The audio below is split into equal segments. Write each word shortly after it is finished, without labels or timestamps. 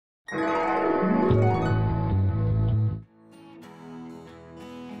Hi,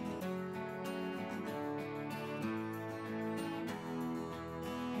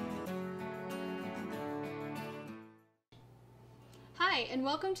 and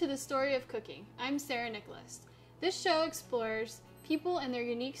welcome to The Story of Cooking. I'm Sarah Nicholas. This show explores people and their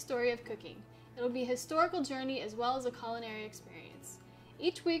unique story of cooking. It'll be a historical journey as well as a culinary experience.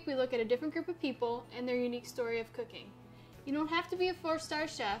 Each week we look at a different group of people and their unique story of cooking. You don't have to be a 4-star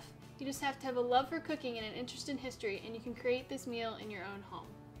chef, you just have to have a love for cooking and an interest in history, and you can create this meal in your own home.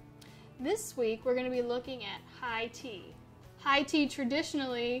 This week we're going to be looking at high tea. High tea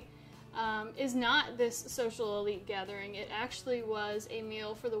traditionally is not this social elite gathering. It actually was a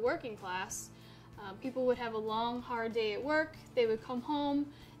meal for the working class. People would have a long, hard day at work, they would come home,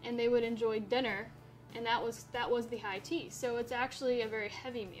 and they would enjoy dinner, and that was the high tea. So it's actually a very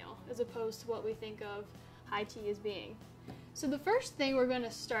heavy meal, as opposed to what we think of high tea as being. So the first thing we're going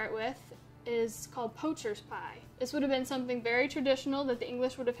to start with is called poacher's pie. This would have been something very traditional that the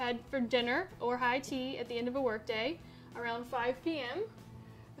English would have had for dinner or high tea at the end of a workday, around 5 p.m.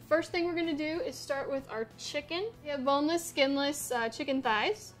 First thing we're going to do is start with our chicken. We have boneless, skinless chicken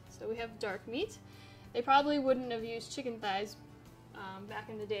thighs, so we have dark meat. They probably wouldn't have used chicken thighs back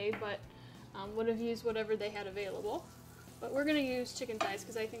in the day, but would have used whatever they had available. But we're going to use chicken thighs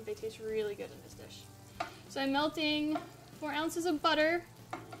because I think they taste really good in this dish. So I'm melting 4 ounces of butter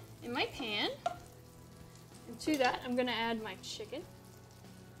in my pan, and to that I'm going to add my chicken.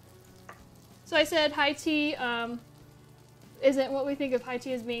 So I said high tea isn't what we think of high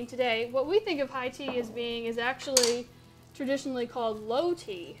tea as being today. What we think of high tea as being is actually traditionally called low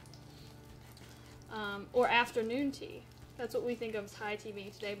tea, or afternoon tea. That's what we think of as high tea being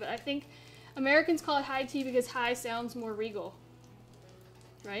today, but I think Americans call it high tea because high sounds more regal,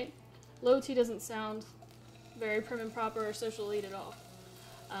 right? Low tea doesn't sound very prim and proper or social elite at all.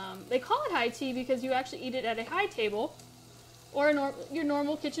 They call it high tea because you actually eat it at a high table, or your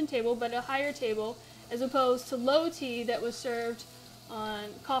normal kitchen table, but a higher table, as opposed to low tea that was served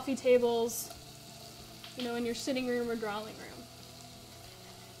on coffee tables, in your sitting room or drawing room.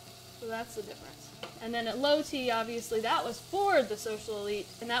 So that's the difference. And then at low tea, obviously, that was for the social elite,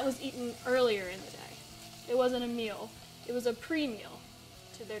 and that was eaten earlier in the day. It wasn't a meal. It was a pre-meal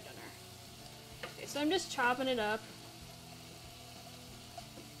to their dinner. Okay, so I'm just chopping it up.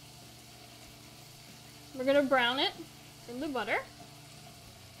 We're going to brown it in the butter.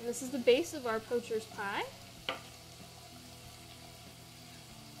 And this is the base of our poacher's pie.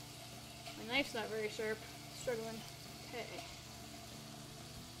 My knife's not very sharp. Struggling. Okay.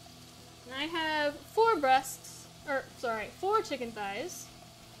 And I have 4 chicken thighs.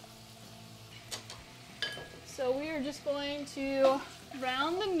 So we are just going to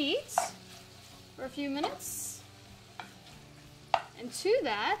brown the meat for a few minutes. And to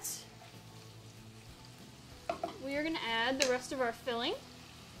that, we are going to add the rest of our filling.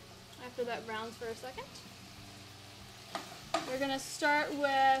 After that browns for a second. We're going to start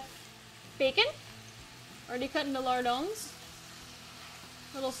with bacon, already cut into lardons,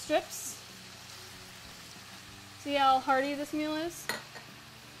 little strips. See how hearty this meal is?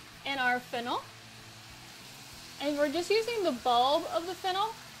 And our fennel. And we're just using the bulb of the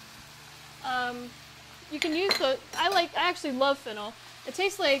fennel. You can use I actually love fennel. It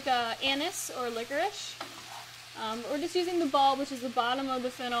tastes like anise or licorice. We're just using the bulb, which is the bottom of the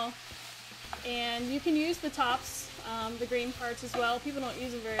fennel. And you can use the tops, the green parts as well. People don't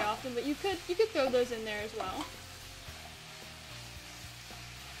use them very often, but you could throw those in there as well.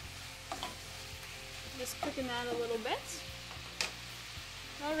 Just cooking that a little bit.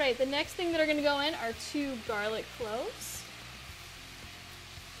 All right, the next thing that are going to go in are 2 garlic cloves.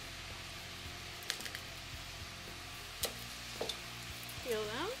 Peel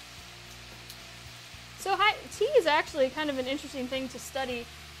them. So tea is actually kind of an interesting thing to study.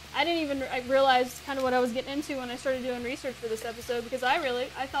 I realized kind of what I was getting into when I started doing research for this episode, because I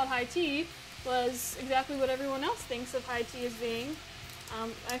thought high tea was exactly what everyone else thinks of high tea as being.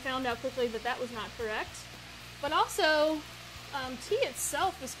 I found out quickly that that was not correct. But also, tea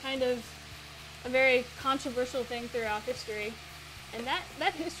itself is kind of a very controversial thing throughout history. And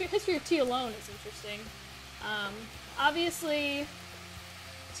that history of tea alone is interesting. Obviously,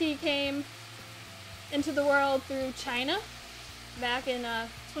 tea came into the world through China back in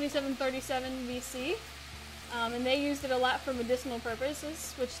 2737 BC, and they used it a lot for medicinal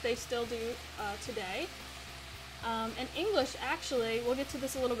purposes, which they still do today. And English actually, we'll get to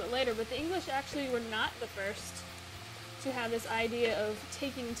this a little bit later, but the English actually were not the first to have this idea of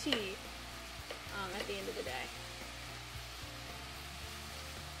taking tea at the end of the day.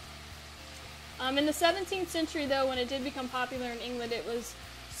 In the 17th century, though, when it did become popular in England, it was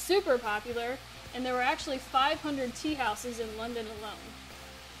super popular, and there were actually 500 tea houses in London alone.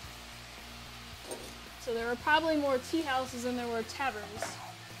 So there were probably more tea houses than there were taverns,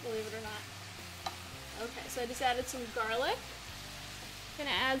 believe it or not. Okay, so I just added some garlic.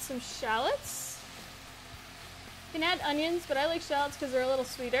 Gonna add some shallots. You can add onions, but I like shallots because they're a little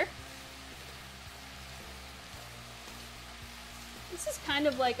sweeter. This is kind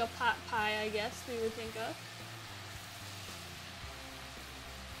of like a pot pie, I guess we would think of.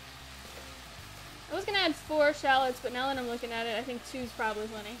 I was gonna add 4 shallots, but now that I'm looking at it, I think 2 is probably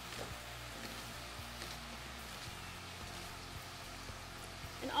plenty.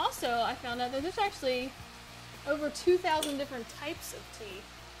 And also, I found out that there's actually over 2,000 different types of tea.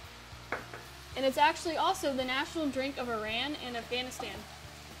 And it's actually also the national drink of Iran and Afghanistan.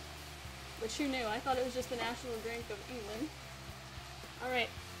 Which who knew? I thought it was just the national drink of England. Alright,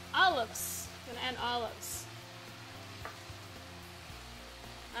 olives. I'm gonna add olives.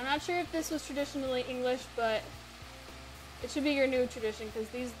 I'm not sure if this was traditionally English, but it should be your new tradition because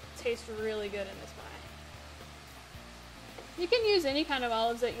these taste really good in this pie. You can use any kind of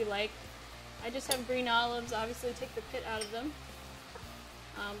olives that you like. I just have green olives, obviously take the pit out of them.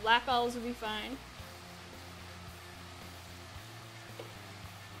 Black olives would be fine.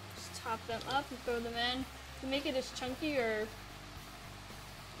 Just top them up and throw them in. You can make it as chunky or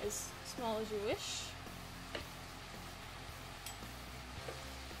as small as you wish.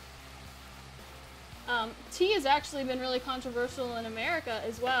 Tea has actually been really controversial in America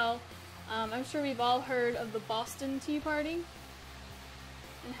as well. I'm sure we've all heard of the Boston Tea Party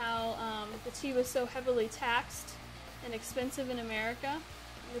and how the tea was so heavily taxed and expensive in America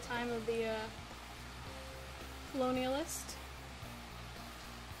at the time of the colonialist.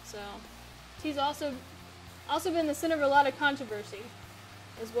 So, tea's also been the center of a lot of controversy,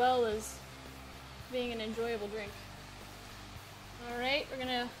 as well as being an enjoyable drink. Alright, we're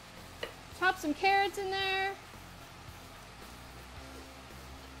gonna chop some carrots in there.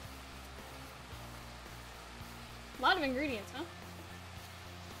 A lot of ingredients, huh?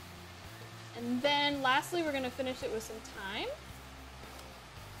 And then lastly, we're going to finish it with some thyme.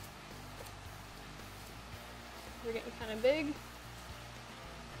 We're getting kind of big.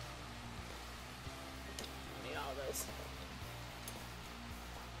 I need all those.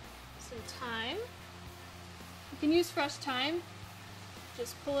 Some thyme. You can use fresh thyme.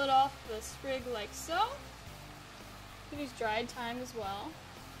 Just pull it off the sprig like so. You can use dried thyme as well.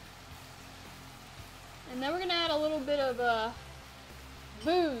 And then we're going to add a little bit of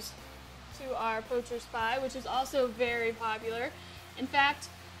booze to our poacher's pie, which is also very popular. In fact,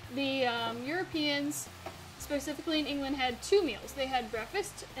 the Europeans, specifically in England, had 2 meals. They had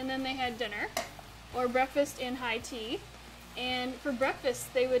breakfast and then they had dinner, or breakfast and high tea. And for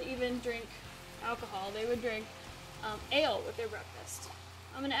breakfast, they would even drink alcohol. They would drink ale with their breakfast.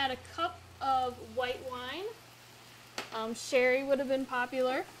 I'm going to add a cup of white wine. Sherry would have been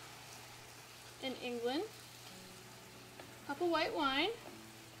popular in England. Cup of white wine.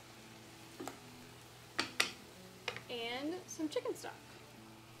 And some chicken stock.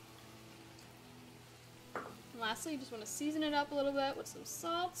 And lastly, you just want to season it up a little bit with some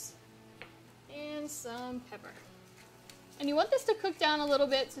salt and some pepper. And you want this to cook down a little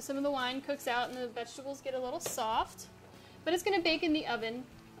bit so some of the wine cooks out and the vegetables get a little soft. But it's going to bake in the oven,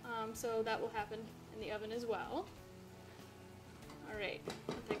 so that will happen in the oven as well. Alright,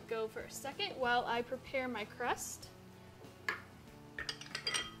 let that go for a second while I prepare my crust.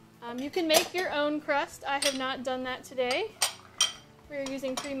 You can make your own crust. I have not done that today. We're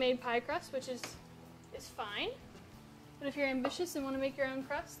using pre-made pie crust, which is fine. But if you're ambitious and want to make your own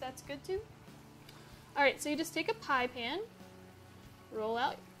crust, that's good too. Alright, so you just take a pie pan, roll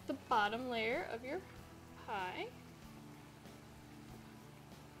out the bottom layer of your pie.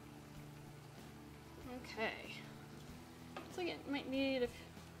 Okay. Looks like it might need a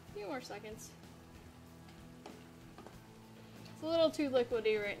few more seconds. It's a little too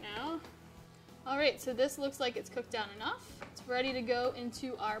liquidy right now. Alright, so this looks like it's cooked down enough. It's ready to go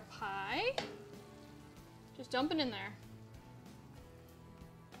into our pie. Just dump it in there.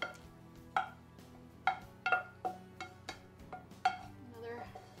 Another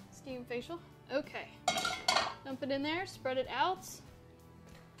steam facial. Okay. Dump it in there, spread it out,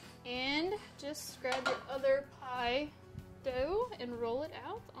 and just grab your other pie dough and roll it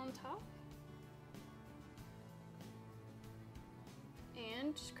out on top.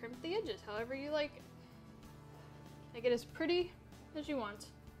 And just crimp the edges however you like it. Make it as pretty as you want.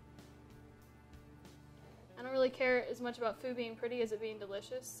 I don't really care as much about food being pretty as it being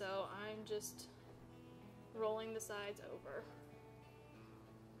delicious, so I'm just rolling the sides over.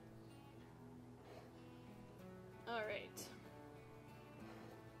 Alright.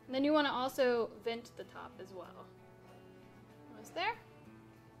 And then you want to also vent the top as well. Almost there.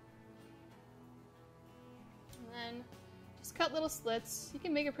 And then just cut little slits. You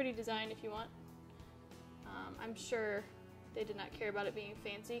can make a pretty design if you want. I'm sure they did not care about it being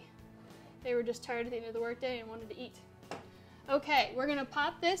fancy. They were just tired at the end of the workday and wanted to eat. Okay, we're gonna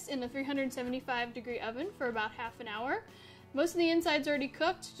pop this in a 375-degree oven for about half an hour. Most of the inside's already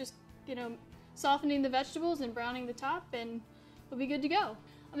cooked, just, softening the vegetables and browning the top, and we'll be good to go.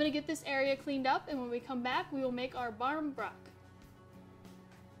 I'm gonna get this area cleaned up, and when we come back, we will make our barmbrack.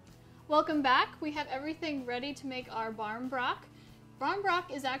 Welcome back. We have everything ready to make our barmbrack. Barmbrack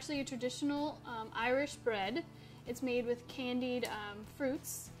is actually a traditional Irish bread. It's made with candied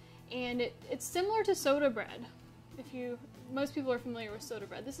fruits, and it's similar to soda bread. Most people are familiar with soda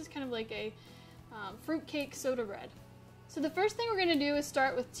bread. This is kind of like a fruit cake soda bread. So the first thing we're going to do is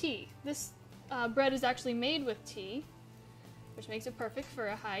start with tea. This bread is actually made with tea, which makes it perfect for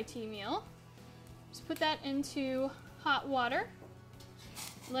a high tea meal. Just put that into hot water.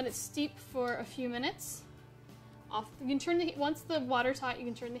 Let it steep for a few minutes. You can turn the heat, once the water's hot, you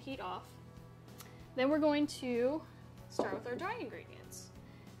can turn the heat off. Then we're going to start with our dry ingredients.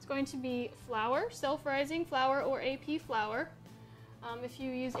 It's going to be flour, self-rising flour or AP flour. If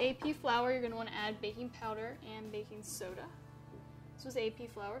you use AP flour, you're going to want to add baking powder and baking soda. This was AP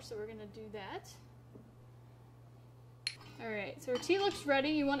flour, so we're going to do that. Alright, so our tea looks ready.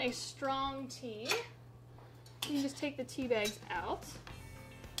 You want a strong tea. You can just take the tea bags out.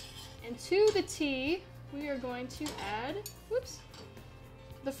 And to the tea, we are going to add,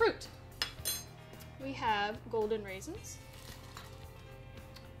 the fruit. We have golden raisins,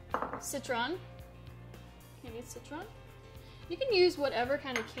 citron, candied citron. You can use whatever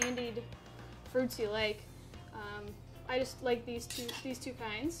kind of candied fruits you like. I just like these two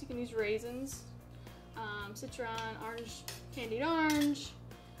kinds. You can use raisins, citron, orange, candied orange.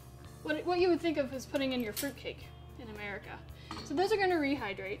 What you would think of as putting in your fruitcake in America. So those are going to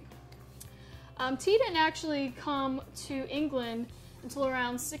rehydrate. Tea didn't actually come to England until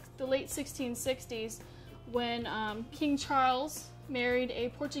around the late 1660s when King Charles married a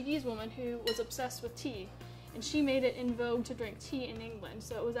Portuguese woman who was obsessed with tea, and she made it in vogue to drink tea in England.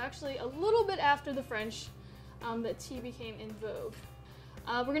 So it was actually a little bit after the French that tea became in vogue.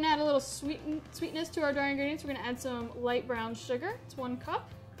 We're going to add a little sweetness to our dry ingredients. We're going to add some light brown sugar. It's 1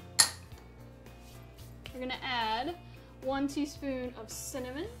 cup. We're going to add 1 teaspoon of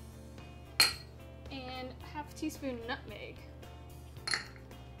cinnamon and half a teaspoon nutmeg.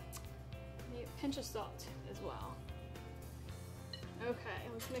 Maybe a pinch of salt as well. Okay,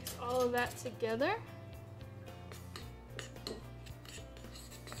 let's mix all of that together.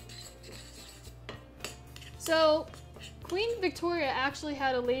 So, Queen Victoria actually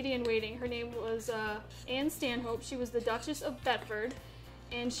had a lady-in-waiting. Her name was Anne Stanhope. She was the Duchess of Bedford,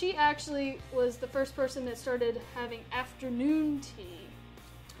 and she actually was the first person that started having afternoon tea.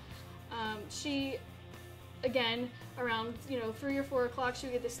 She, again, around 3 or 4 o'clock, she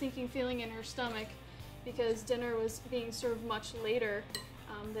would get the sneaking feeling in her stomach because dinner was being served much later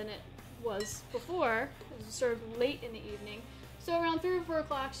than it was before. It was served late in the evening. So around 3 or 4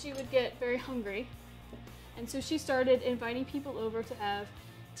 o'clock, she would get very hungry. And so she started inviting people over to have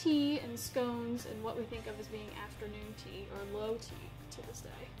tea and scones and what we think of as being afternoon tea or low tea to this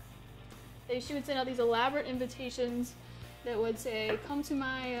day. She would send out these elaborate invitations that would say, come to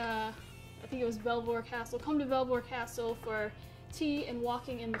my, I think it was Belvoir Castle, come to Belvoir Castle for tea and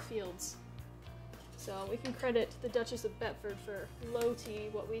walking in the fields. So we can credit the Duchess of Bedford for low tea,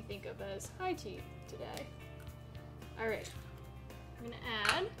 what we think of as high tea today. Alright, I'm going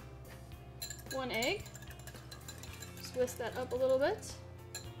to add 1 egg. Just whisk that up a little bit.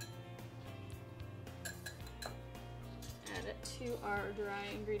 Add it to our dry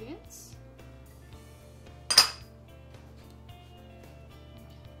ingredients.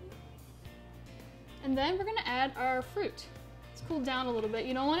 And then we're going to add our fruit. It's cooled down a little bit.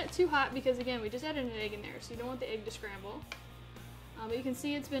 You don't want it too hot because, again, we just added an egg in there, so you don't want the egg to scramble. But you can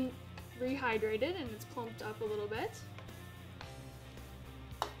see it's been rehydrated and it's plumped up a little bit.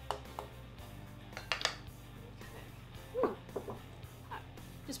 Okay. Ooh, hot.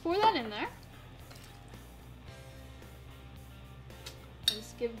 Just pour that in there. And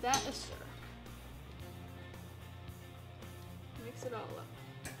just give that a stir. Mix it all up.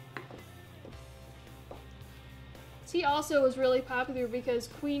 Tea also was really popular because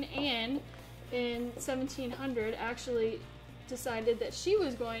Queen Anne in 1700 actually decided that she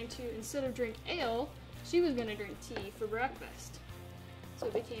was going to, instead of drink ale, she was going to drink tea for breakfast. So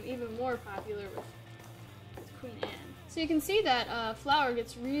it became even more popular with Queen Anne. So you can see that flour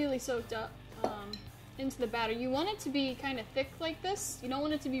gets really soaked up into the batter. You want it to be kind of thick like this. You don't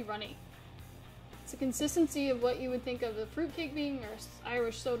want it to be runny. It's the consistency of what you would think of a fruitcake being or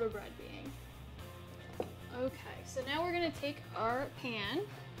Irish soda bread being. Okay, so now we're gonna take our pan.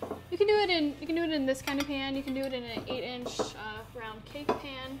 You can do it in this kind of pan. You can do it in an 8-inch round cake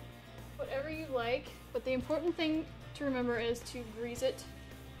pan, whatever you like. But the important thing to remember is to grease it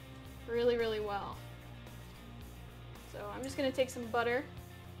really, really well. So I'm just gonna take some butter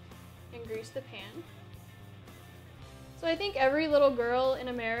and grease the pan. So I think every little girl in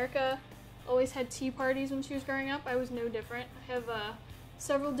America always had tea parties when she was growing up. I was no different. I have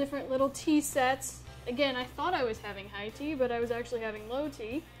several different little tea sets. Again, I thought I was having high tea, but I was actually having low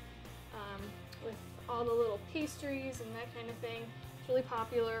tea with all the little pastries and that kind of thing. It's really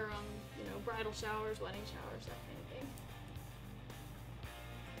popular on, you know, bridal showers, wedding showers, that kind of thing.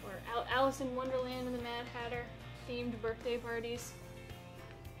 Or Alice in Wonderland and the Mad Hatter themed birthday parties.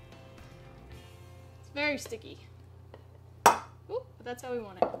 It's very sticky. Ooh, but that's how we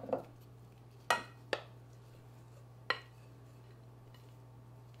want it.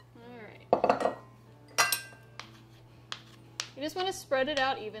 You just want to spread it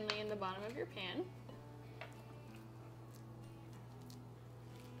out evenly in the bottom of your pan.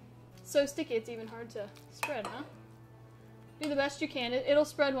 So sticky, it's even hard to spread, huh? Do the best you can. It'll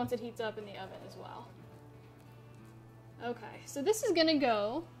spread once it heats up in the oven as well. Okay, so this is gonna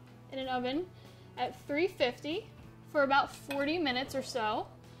go in an oven at 350 for about 40 minutes or so.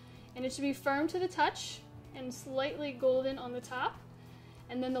 And it should be firm to the touch and slightly golden on the top.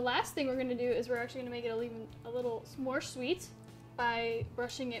 And then the last thing we're gonna do is we're actually gonna make it a little more sweet by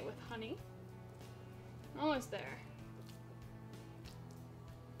brushing it with honey. Almost there.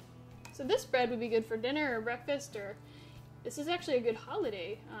 So this bread would be good for dinner or breakfast, or this is actually a good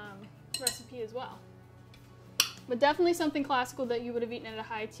holiday recipe as well. But definitely something classical that you would have eaten at a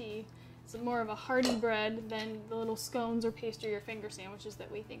high tea. It's more of a hearty bread than the little scones or pastry or finger sandwiches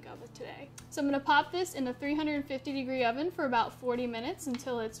that we think of today. So I'm going to pop this in a 350-degree oven for about 40 minutes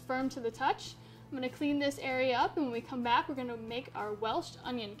until it's firm to the touch. I'm going to clean this area up, and when we come back, we're going to make our Welsh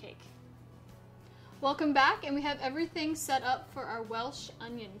onion cake. Welcome back, and we have everything set up for our Welsh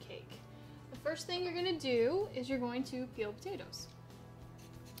onion cake. The first thing you're going to do is you're going to peel potatoes.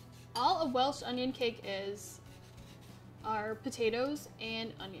 All a Welsh onion cake are potatoes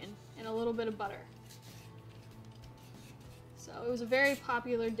and onion and a little bit of butter. So it was a very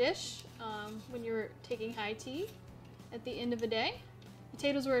popular dish when you were taking high tea at the end of the day.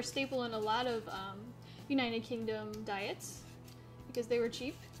 Potatoes were a staple in a lot of United Kingdom diets because they were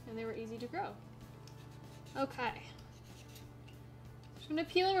cheap and they were easy to grow. Okay. I'm going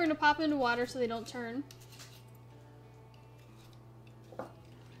to peel them. We're going to pop them into water so they don't turn.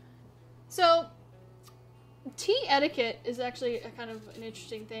 So tea etiquette is actually a kind of an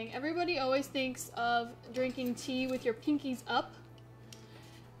interesting thing. Everybody always thinks of drinking tea with your pinkies up.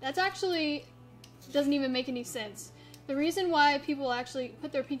 That's actually doesn't even make any sense. The reason why people actually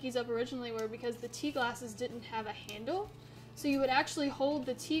put their pinkies up originally were because the tea glasses didn't have a handle. So you would actually hold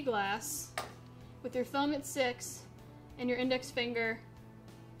the tea glass with your thumb at 6 and your index finger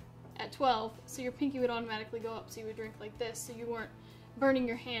at 12, so your pinky would automatically go up, so you would drink like this, so you weren't burning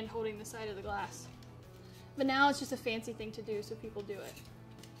your hand holding the side of the glass. But now it's just a fancy thing to do, so people do it.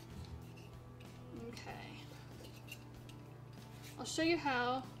 Okay. I'll show you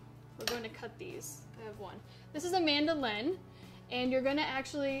how we're going to cut these. I have one. This is a mandolin, and you're going to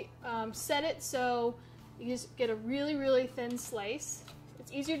actually set it so you just get a really, really thin slice.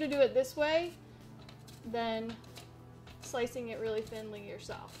 It's easier to do it this way than slicing it really thinly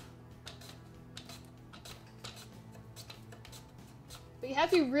yourself. But you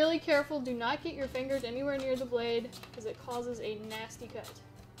have to be really careful. Do not get your fingers anywhere near the blade because it causes a nasty cut.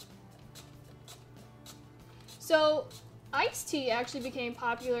 So iced tea actually became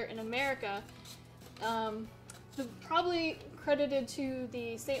popular in America, probably credited to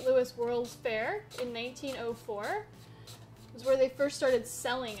the St. Louis World's Fair in 1904. Was where they first started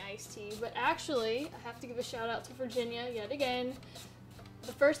selling iced tea. But actually, I have to give a shout out to Virginia yet again.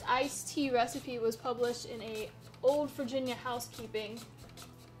 The first iced tea recipe was published in a Old Virginia Housekeeping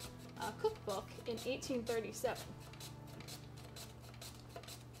cookbook in 1837.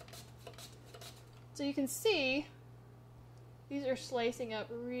 So you can see these are slicing up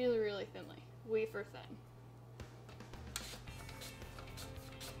really, really thinly, wafer thin.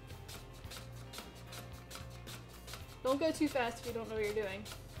 Don't go too fast if you don't know what you're doing.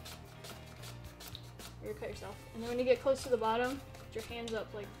 You'll cut yourself. And then when you get close to the bottom, put your hands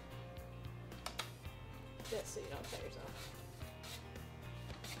up like this so you don't cut yourself.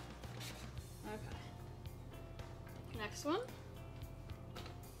 Okay. Next one.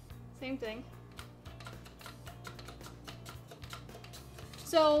 Same thing.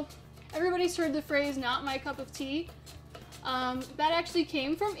 So everybody's heard the phrase, "not my cup of tea." That actually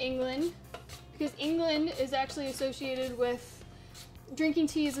came from England, because England is actually associated with, drinking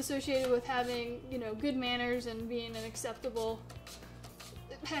tea is associated with having, you know, good manners and being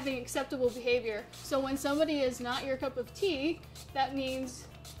having acceptable behavior. So when somebody is not your cup of tea, that means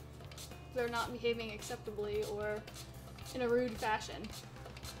they're not behaving acceptably or in a rude fashion.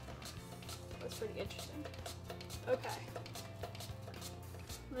 That's pretty interesting. Okay.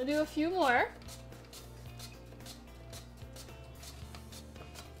 I'm gonna do a few more.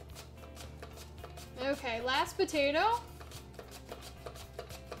 Okay, last potato.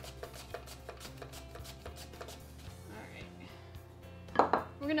 Alright.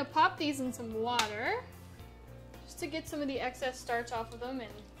 We're gonna pop these in some water just to get some of the excess starch off of them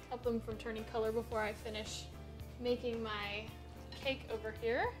and help them from turning color before I finish making my cake over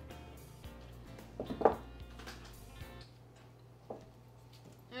here.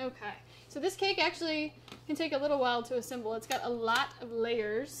 Okay, so this cake actually can take a little while to assemble. It's got a lot of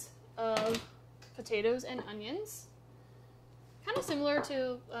layers of potatoes and onions, kind of similar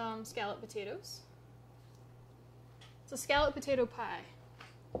to scallop potatoes. It's a scallop potato pie.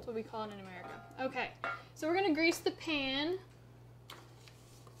 That's what we call it in America. Okay, so we're gonna grease the pan.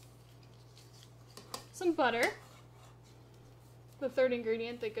 Some butter, the third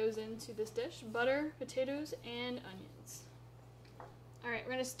ingredient that goes into this dish. Butter, potatoes, and onions. Alright,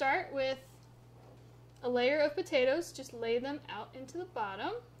 we're gonna start with a layer of potatoes. Just lay them out into the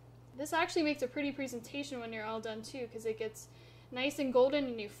bottom. This actually makes a pretty presentation when you're all done too, because it gets nice and golden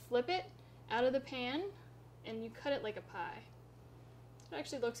and you flip it out of the pan and you cut it like a pie. It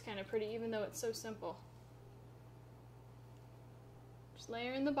actually looks kind of pretty even though it's so simple. Just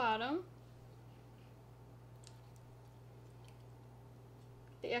layer in the bottom.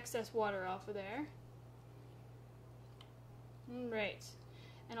 The excess water off of there. Right.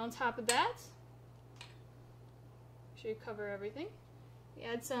 And on top of that, make sure you cover everything. We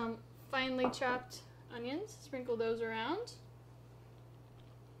add some finely chopped onions, sprinkle those around.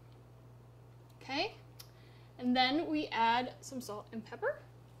 Okay, and then we add some salt and pepper.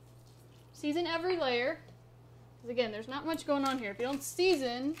 Season every layer, because again, there's not much going on here. If you don't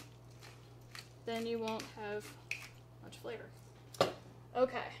season, then you won't have much flavor.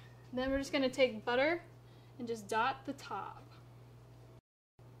 Okay, then we're just going to take butter and just dot the top.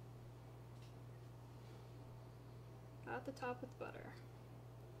 Dot the top with butter.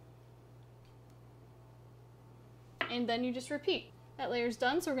 And then you just repeat. That layer's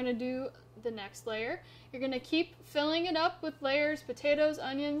done, so we're going to do the next layer. You're going to keep filling it up with layers, potatoes,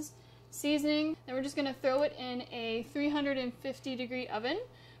 onions, seasoning. Then we're just going to throw it in a 350-degree oven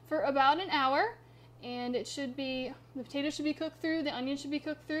for about an hour. And it should be, the potatoes should be cooked through, the onions should be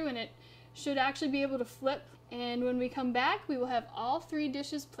cooked through, and it should actually be able to flip. And when we come back, we will have all three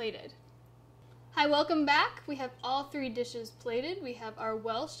dishes plated. Hi, welcome back. We have all three dishes plated. We have our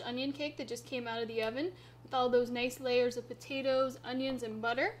Welsh onion cake that just came out of the oven with all those nice layers of potatoes, onions, and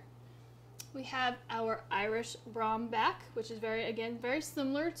butter. We have our Irish bromback, which is very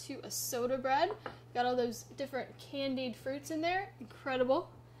similar to a soda bread. Got all those different candied fruits in there. Incredible.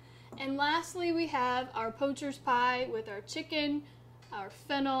 And lastly, we have our poacher's pie with our chicken, our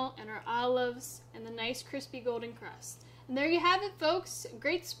fennel, and our olives, and the nice crispy golden crust. And there you have it, folks.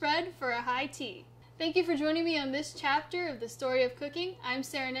 Great spread for a high tea. Thank you for joining me on this chapter of The Story of Cooking. I'm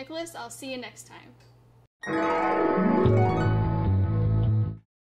Sarah Nicholas. I'll see you next time.